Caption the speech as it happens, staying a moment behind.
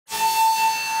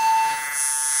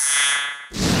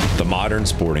The modern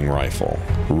sporting rifle,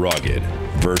 rugged,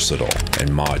 versatile,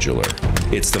 and modular.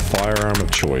 It's the firearm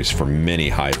of choice for many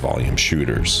high-volume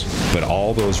shooters. But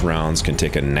all those rounds can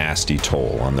take a nasty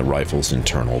toll on the rifle's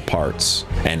internal parts,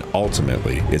 and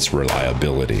ultimately, its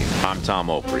reliability. I'm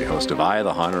Tom Opry, host of Eye of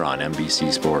the Hunter on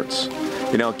NBC Sports.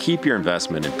 You know, keep your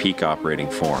investment in peak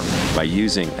operating form by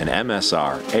using an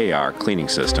MSR-AR cleaning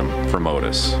system from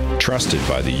Otis. Trusted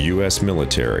by the U.S.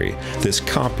 military, this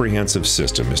comprehensive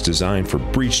system is designed for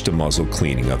breech-to-muzzle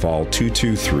cleaning of all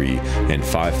 .223 and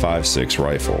 .556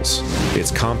 rifles.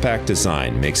 Its compact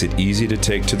design makes it easy to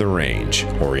take to the range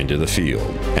or into the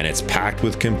field, and it's packed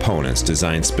with components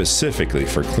designed specifically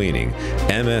for cleaning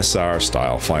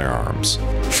MSR-style firearms.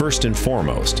 First and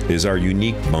foremost is our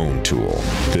unique bone tool.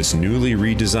 This newly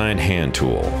redesigned hand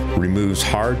tool removes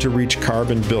hard-to-reach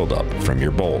carbon buildup from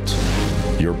your bolt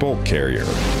carrier,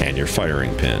 and your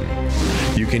firing pin.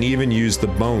 You can even use the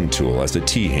bone tool as a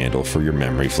T-handle for your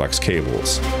memory flex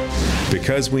cables.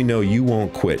 Because we know you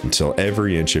won't quit until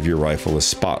every inch of your rifle is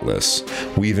spotless,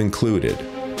 we've included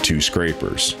 2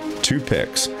 scrapers, 2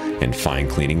 picks, and fine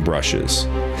cleaning brushes.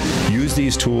 Use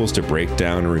these tools to break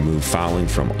down and remove fouling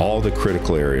from all the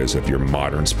critical areas of your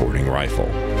modern sporting rifle.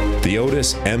 The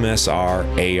Otis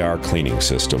MSR-AR cleaning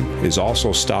system is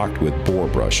also stocked with bore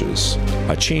brushes,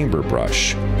 a chamber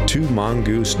brush, 2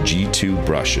 Mongoose G2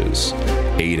 brushes,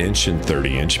 8-inch and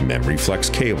 30-inch memory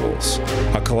flex cables,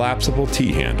 a collapsible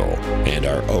T-handle, and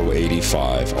our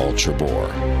 085 Ultra Bore.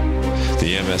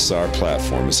 The MSR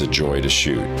platform is a joy to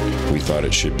shoot. We thought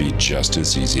it should be just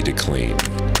as easy to clean.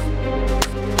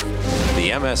 The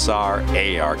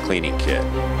MSR-AR cleaning kit.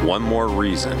 One more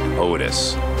reason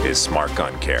Otis is smart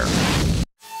gun care.